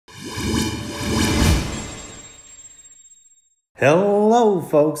Hello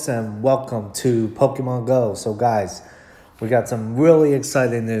folks and welcome to Pokemon Go. So guys, we got some really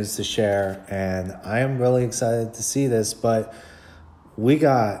exciting news to share and I am really excited to see this, but we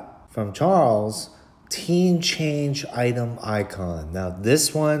got from Charles Team Change item icon. Now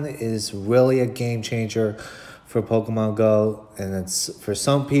this one is really a game changer for Pokemon Go, and it's for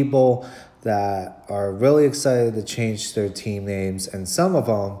some people that are really excited to change their team names, and some of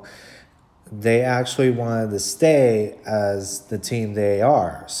them they actually wanted to stay as the team they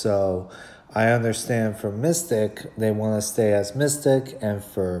are. So I understand for Mystic, they want to stay as Mystic, and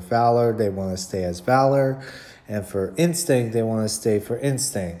for Valor, they want to stay as Valor, and for Instinct, they want to stay for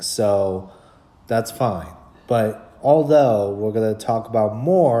Instinct. So that's fine. But although we're going to talk about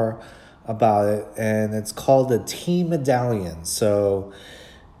more about it, and it's called the Team Medallion. So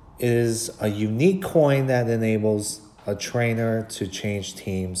it is a unique coin that enables a trainer to change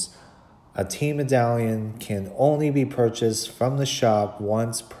teams. A team medallion can only be purchased from the shop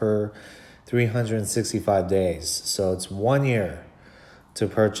once per 365 days. So it's 1 year to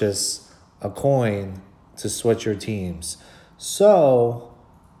purchase a coin to switch your teams. So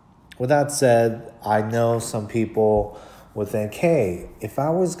with that said, I know some people would think, hey, if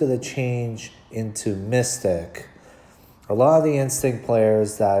I was going to change into Mystic, a lot of the Instinct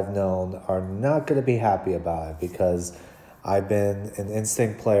players that I've known are not going to be happy about it, because I've been an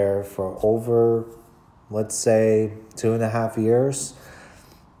Instinct player for over, let's say, 2.5 years.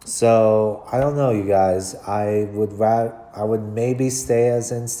 So I don't know, you guys. I would maybe stay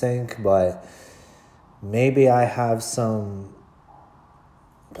as Instinct, but maybe I have some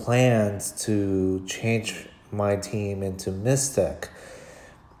plans to change my team into Mystic.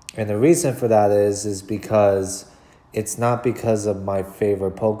 And the reason for that is because it's not because of my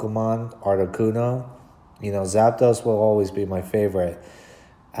favorite Pokemon, Articuno. You know, Zapdos will always be my favorite,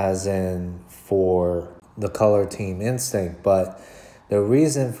 as in for the color team Instinct. But the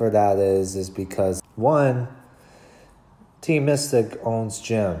reason for that is because, one, Team Mystic owns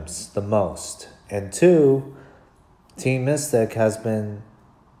gyms the most. And two, Team Mystic has been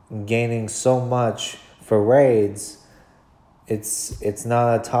gaining so much for raids. It's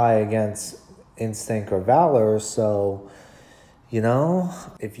not a tie against Instinct or Valor, so you know,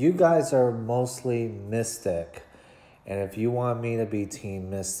 if you guys are mostly Mystic, and if you want me to be Team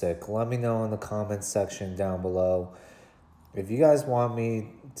Mystic, let me know in the comments section down below. If you guys want me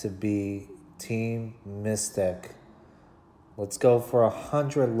to be Team Mystic, let's go for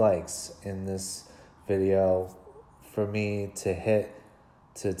 100 likes in this video for me to hit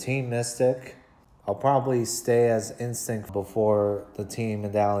to Team Mystic. I'll probably stay as Instinct before the Team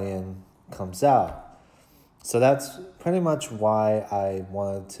Medallion comes out. So that's pretty much why I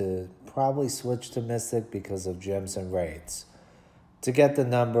wanted to probably switch to Mystic, because of gyms and raids. To get the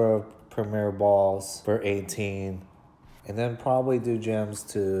number of Premier Balls for 18. And then probably do gyms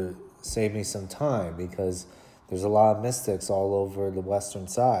to save me some time, because there's a lot of Mystics all over the western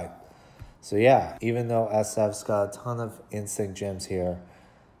side. So yeah, even though SF's got a ton of Instinct gyms here,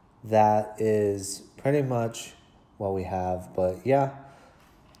 that is pretty much what we have. But yeah,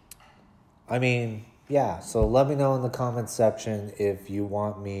 I mean, yeah, so let me know in the comments section if you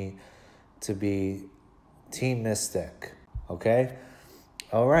want me to be Team Mystic, okay?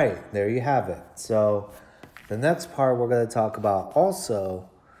 All right, there you have it. So the next part we're going to talk about also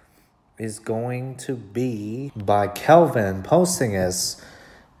is going to be by Kelvin posting this.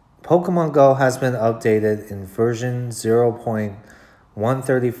 Pokemon Go has been updated in version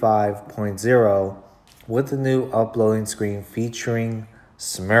 0.135.0 with the new uploading screen featuring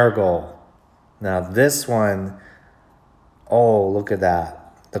Smeargle. Now this one, oh, look at that.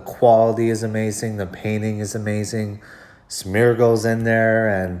 The quality is amazing. The painting is amazing. Smeargle's in there,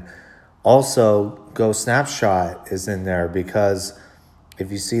 and also Go Snapshot is in there, because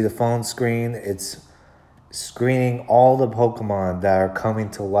if you see the phone screen, it's screening all the Pokemon that are coming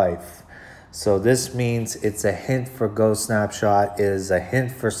to life. So this means it's a hint for Go Snapshot, it is a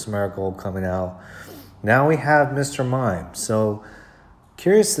hint for Smeargle coming out. Now we have Mr. Mime. So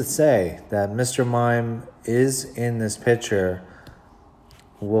curious to say that Mr. Mime is in this picture.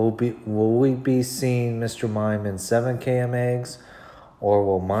 Will we be seeing Mr. Mime in 7km eggs, or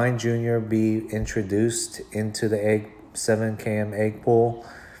will Mime Jr. be introduced into the 7km egg pool?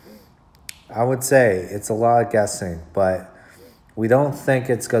 I would say it's a lot of guessing, but we don't think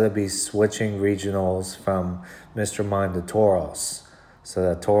it's going to be switching regionals from Mr. Mime to Tauros, so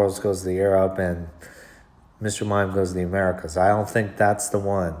that Tauros goes to Europe and Mr. Mime goes to the Americas. I don't think that's the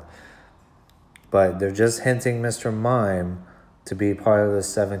one. But they're just hinting Mr. Mime to be part of the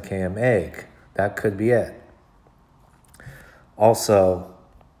 7km egg. That could be it. Also,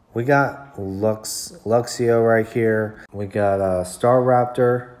 We got Luxio right here. We got Star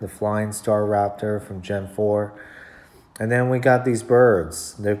Raptor, the flying Star Raptor from Gen 4. And then we got these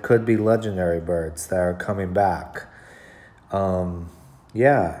birds. There could be legendary birds that are coming back.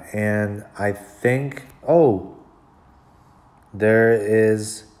 Yeah, and I think, oh, there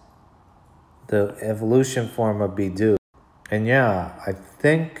is the evolution form of Bidoof. And yeah, I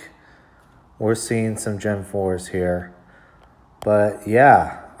think we're seeing some Gen 4s here. But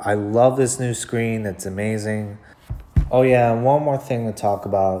yeah, I love this new screen. It's amazing. Oh yeah, and one more thing to talk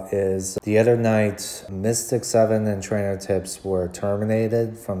about is the other night, MYSTIC7 and Trainer Ttips were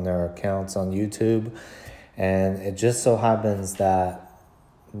terminated from their accounts on YouTube. And it just so happens that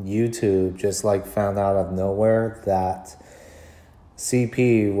YouTube just like found out of nowhere that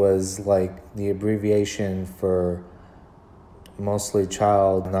CP was like the abbreviation for mostly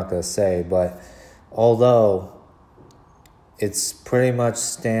child, I'm not going to say, but although it's pretty much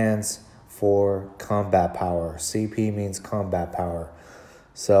stands for combat power. CP means combat power.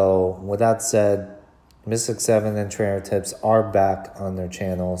 So with that said, MYSTIC7 and Trainer Ttips are back on their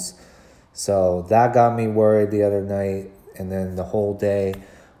channels. So that got me worried the other night, and then the whole day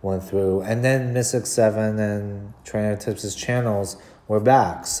went through. And then MYSTIC7 and Trainer Ttips' channels were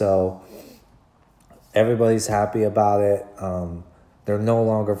back. So everybody's happy about it. They're no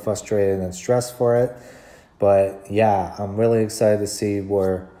longer frustrated and stressed for it. But yeah, I'm really excited to see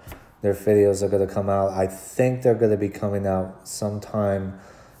where their videos are going to come out. I think they're going to be coming out sometime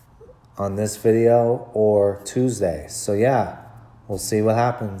on this video or Tuesday. So yeah, we'll see what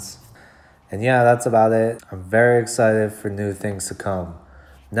happens. And yeah, that's about it. I'm very excited for new things to come.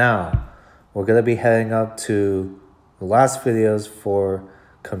 Now, we're going to be heading up to the last videos for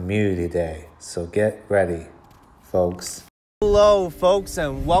Community Day. So get ready, folks. Hello, folks,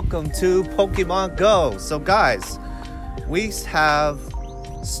 and welcome to Pokemon Go. So guys, we have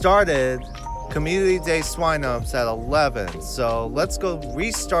started Community Day Swinubs at 11. So let's go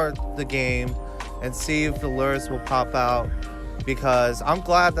restart the game and see if the lures will pop out. Because I'm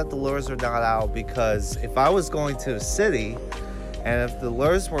glad that the lures are not out, because if I was going to a city and if the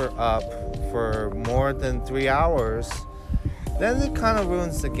lures were up for more than 3 hours, then it kind of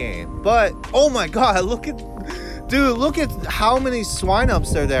ruins the game. But oh my god, look at how many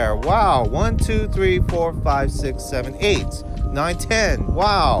Swinubs are there. Wow, 1 2 3 4 5 6 7 8 9 10.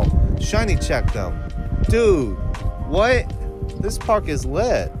 Wow, shiny check them. Dude, what? This park is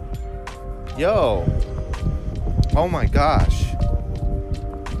lit. Yo, oh my gosh.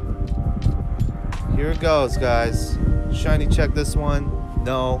 Here it goes, guys. Shiny check this one.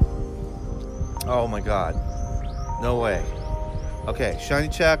 No. Oh my god. No way. Okay, shiny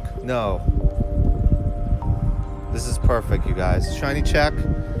check. No. This is perfect, you guys. Shiny check.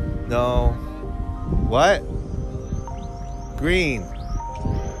 No. What? Green.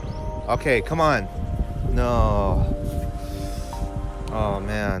 Okay, come on. No. Oh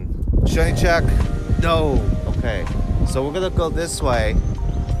man. Shiny check. No. Okay. So we're gonna go this way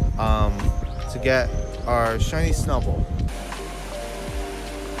to get our shiny Snubble.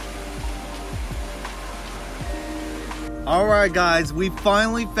 Alright guys, we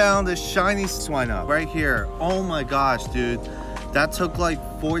finally found a shiny Swinub right here. Oh my gosh, dude. That took like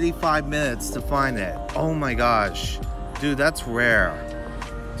 45 minutes to find it. Oh my gosh. Dude, that's rare.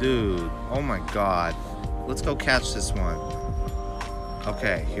 Dude, oh my god. Let's go catch this one.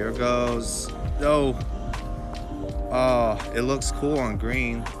 Okay, here goes. No. Oh, it looks cool on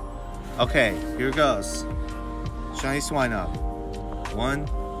green. Okay, here goes. Shiny Swinub. 1,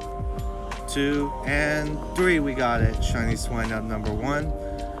 2, and 3. We got it. Shiny Swinub number 1.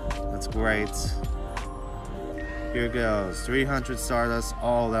 That's great. Here goes. 300 Stardust.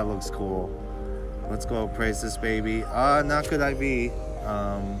 Oh, that looks cool. Let's go praise this baby. Not good IV.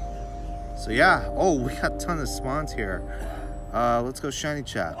 So yeah. Oh, we got a ton of spawns here. Let's go shiny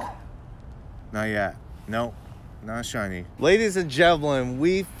check. Not yet. Nope. Not shiny. Ladies and gentlemen,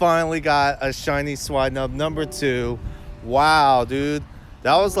 we finally got a shiny Swinub number 2. Wow, dude.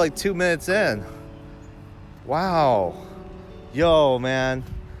 That was like 2 minutes in. Wow. Yo, man.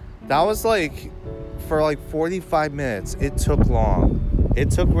 That was like for like 45 minutes. It took long.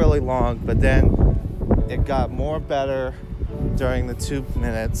 It took really long, but then it got more better during the 2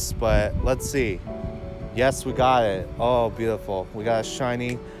 minutes. But let's see. Yes, we got it. Oh, beautiful. We got a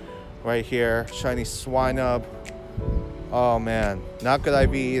shiny right here. Shiny Swinub. Oh man, not good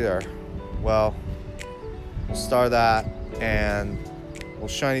IV either. Well, we'll start that and we'll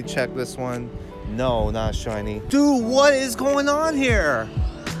shiny check this one. No, not shiny. Dude, what is going on here?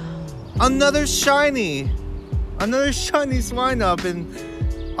 Another shiny. Another shiny Swinub in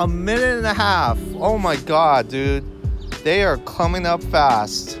a minute and a half. Oh my god, dude. They are coming up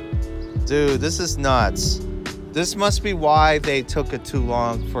fast. Dude, this is nuts. This must be why they took it too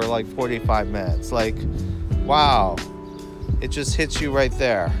long for like 45 minutes. Like, wow. It just hits you right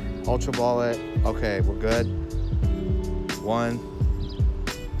there. Ultra ball it. Okay, we're good. 1,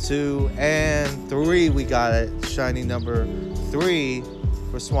 2, and 3. We got it. Shiny number 3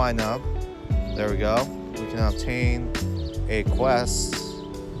 for Swinub. There we go. We can obtain a quest.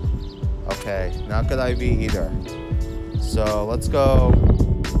 Okay, not good IV either. So let's go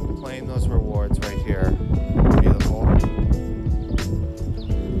claim those rewards right here. Beautiful.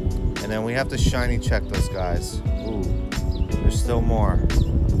 And then we have to shiny check those guys. Ooh, there's still more.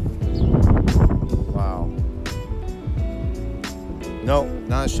 Wow. Nope,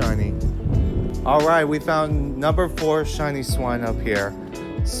 not shiny. All right, we found number 4 Shiny Swinub here.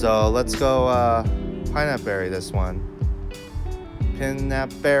 So let's go Pineapple Berry this one. Pin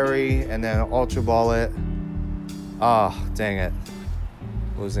that berry and then Ultra Ball it. Ah, oh, dang it.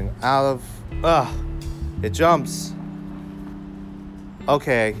 Losing out of... it jumps.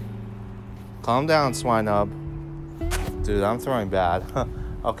 Okay. Calm down, Swinub. Dude, I'm throwing bad.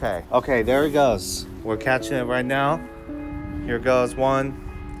 Okay. Okay, there he goes. We're catching it right now. Here goes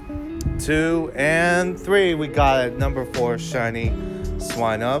 1, 2, and 3. We got it. Number 4 Shiny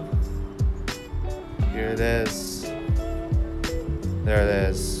Swinub. Here it is. There it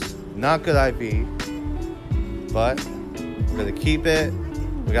is. Not good IV, but we're gonna keep it.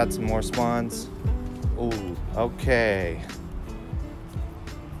 We got some more spawns. Ooh, okay.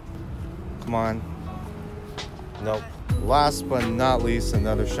 Come on. Nope. Last but not least,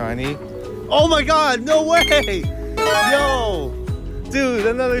 another shiny. Oh my god, no way! Yo! Dude,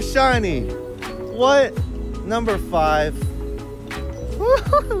 another shiny. What? Number 5.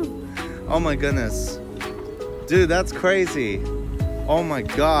 Oh my goodness. Dude, that's crazy. Oh my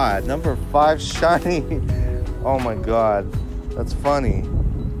god, number 5 shiny. Oh my god, that's funny.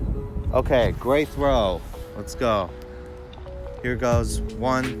 Okay, great throw. Let's go. Here goes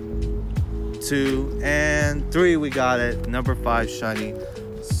 1, 2, and 3. We got it. Number 5 Shiny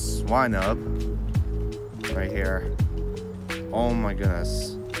Swinub. Right here. Oh my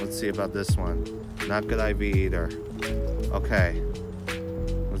goodness. Let's see about this one. Not good IV either. Okay.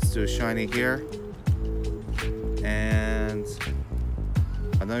 Let's do a shiny here. And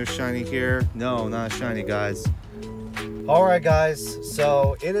another shiny here. No, not a shiny, guys. Alright guys,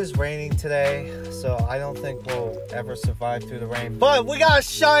 so it is raining today, so I don't think we'll ever survive through the rain. But we got a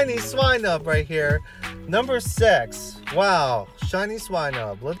Shiny Swinub right here. Number 6. Wow, Shiny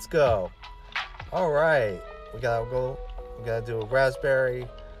Swinub. Let's go. Alright. We gotta do a raspberry,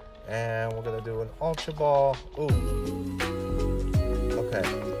 and we're gonna do an Ultra Ball. Ooh. Okay.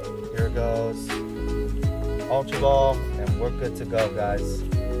 Here it goes. Ultra Ball, and we're good to go, guys.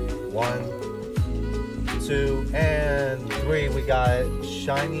 1, 2, and 3. We got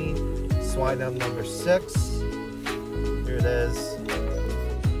Shiny Swinub number 6. Here it is.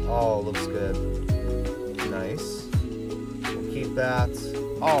 Oh, looks good. Nice. We'll keep that.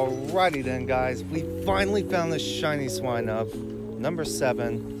 Alrighty then, guys. We finally found the Shiny Swinub number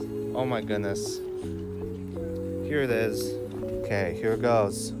 7. Oh my goodness. Here it is. Okay, here it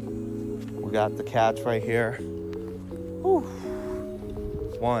goes. We got the catch right here. Whew.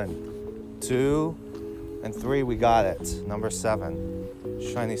 1, 2, and 3. We got it. Number 7.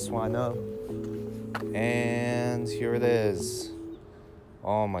 Shiny Swinub. And here it is.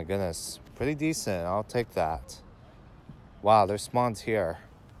 Oh my goodness. Pretty decent. I'll take that. Wow, there's spawns here.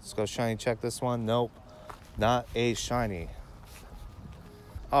 Let's go shiny check this one. Nope. Not a shiny.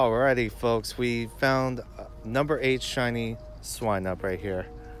 Alrighty, folks. We found number 8 Shiny Swinub right here.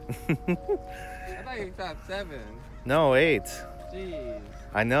 I thought you found 7. No, 8. Jeez.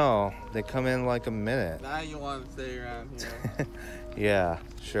 I know. They come in like a minute. Now you want to stay around here. Yeah,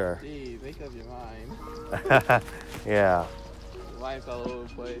 sure. Jeez, make up your mind. Yeah. Your mind's all over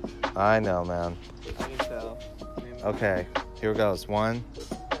the place. I know, man. I can tell. Okay, here goes. 1,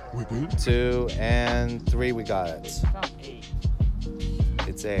 2, and 3. We got it. Found 8.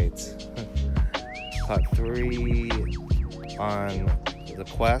 It's 8. Caught 3 on the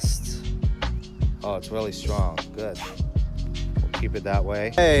quest. Oh, it's really strong. Good. We'll keep it that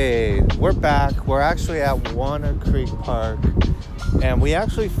way. Hey, we're back. We're actually at Walnut Creek Park, and we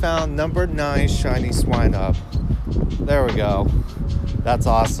actually found number 9 Shiny Swinub. There we go. That's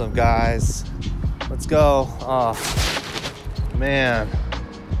awesome, guys. Let's go. Oh, man.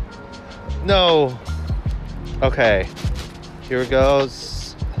 No. Okay. Here it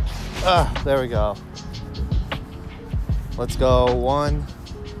goes. There we go. Let's go. 1.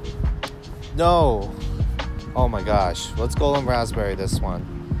 No. Oh my gosh. Let's golden raspberry this one.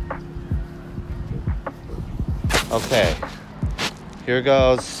 Okay. Here it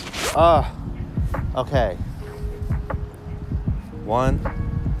goes. Okay.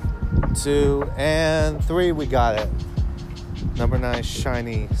 1, 2, and 3. We got it. Number 9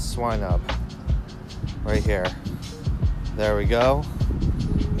 Shiny Swinub. Right here. There we go.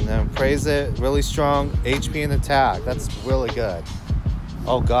 And then praise it. Really strong HP and attack. That's really good.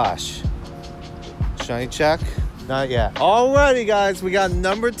 Oh gosh. Shiny check? Not yet. Alrighty guys, we got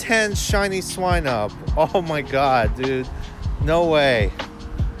number 10 Shiny Swinub. Oh my god, dude. No way.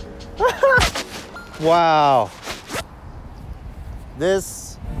 Wow.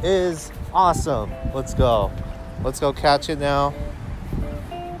 This is awesome. Let's go. Let's go catch it now.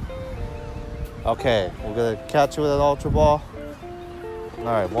 Okay, we're gonna catch it with an Ultra Ball.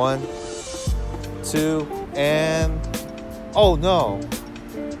 Alright, 1, 2, and... Oh no!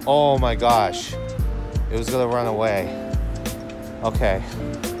 Oh my gosh. It was gonna run away. Okay.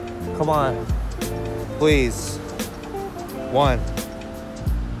 Come on. Please. 1,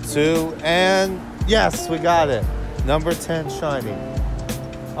 2, and... Yes, we got it. Number 10 Shiny.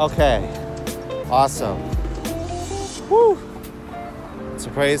 Okay. Awesome. Woo! To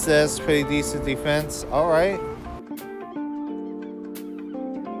praise this, pretty decent defense. Alright.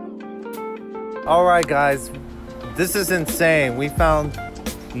 Alright guys, this is insane. We found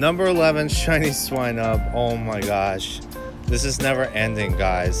number 11 Shiny Swinub. Oh my gosh. This is never ending,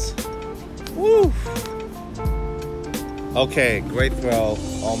 guys. Woo! Okay, great throw.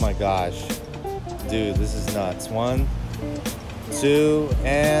 Oh my gosh. Dude, this is nuts. 1, 2,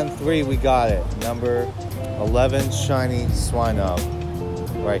 and 3. We got it. Number 11 Shiny Swinub.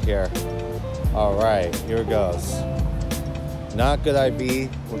 Right here. Alright, here it goes. Not good IV.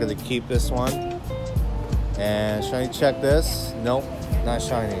 We're gonna keep this one. And shiny check this. Nope, not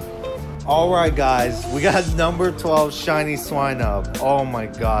shiny. Alright guys, we got number 12 Shiny Swinub. Oh my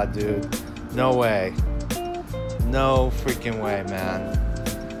god, dude. No way. No freaking way, man.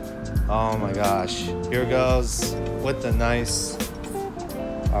 Oh my gosh. Here goes with the nice.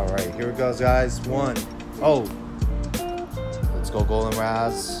 Alright, here it goes guys. 1. Oh. Let's go Golden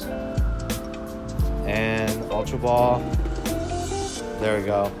Raz. And Ultra Ball. There we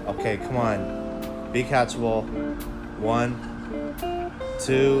go. Okay, come on. Be catchable. 1,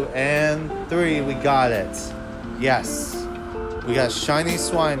 2, and 3. We got it. Yes. We got Shiny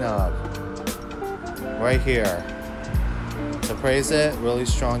Swinub. Right here. To praise it. Really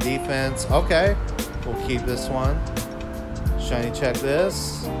strong defense. Okay. We'll keep this one. Shiny check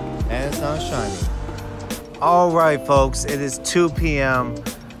this. And it's not shiny. Alright folks, it is 2 p.m.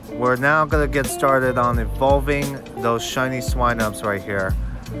 We're now going to get started on evolving those Shiny Swinubs right here.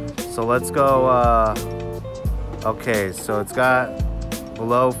 So let's go, okay, so it's got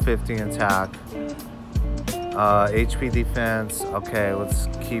below 50 attack. HP defense, okay, let's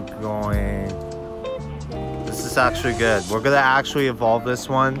keep going. This is actually good. We're going to actually evolve this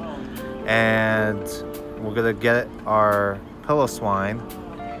one. And we're going to get our Piloswine.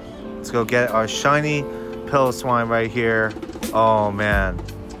 Let's go get our Shiny Piloswine right here. Oh man,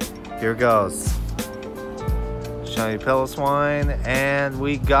 here goes. Shiny Piloswine, and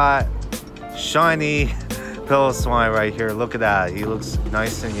we got Shiny Piloswine right here. Look at that, he looks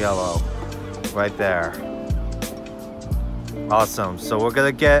nice and yellow right there. Awesome. So we're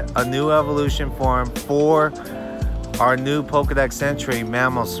gonna get a new evolution form for our new Pokedex entry,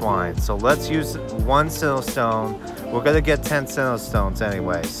 Mamoswine. So let's use 1 Sinnoh. We're gonna get 10 Sinnoh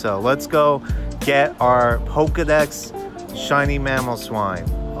anyway. So let's go get our Pokedex Shiny Mamoswine.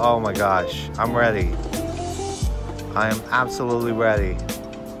 Oh my gosh, I'm ready. I am absolutely ready.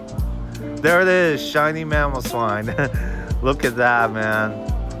 There it is, Shiny Mamoswine. Look at that, man.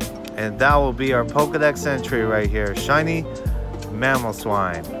 And that will be our Pokedex entry right here. Shiny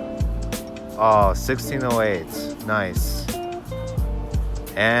Mamoswine. Oh, 1608. Nice.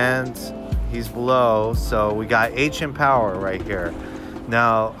 And he's below, so we got Ancient Power right here.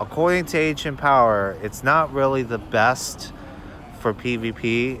 Now, according to Ancient Power, it's not really the best for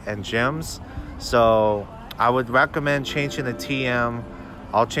PvP and gyms. So I would recommend changing the TM.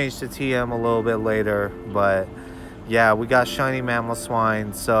 I'll change the TM a little bit later. But yeah, we got Shiny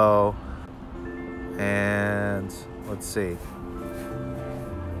Mamoswine. So, and let's see.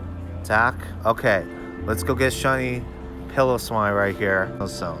 Attack. Okay, let's go get Shiny Piloswine right here.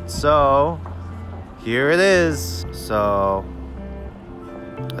 So, here it is. So,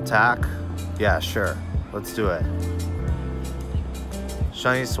 attack. Yeah, sure. Let's do it.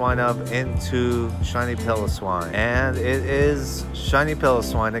 Shiny Swinub into Shiny Piloswine. And it is Shiny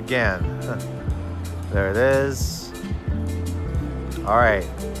Piloswine again. There it is. Alright,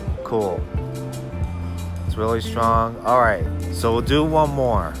 cool. It's really strong. Alright, so we'll do one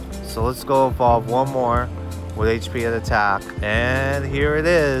more. So let's go evolve one more. with HP and attack. And here it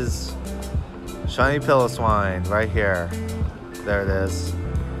is. Shiny Piloswine right here. There it is.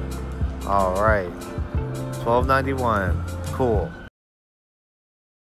 Alright. $12.91. Cool.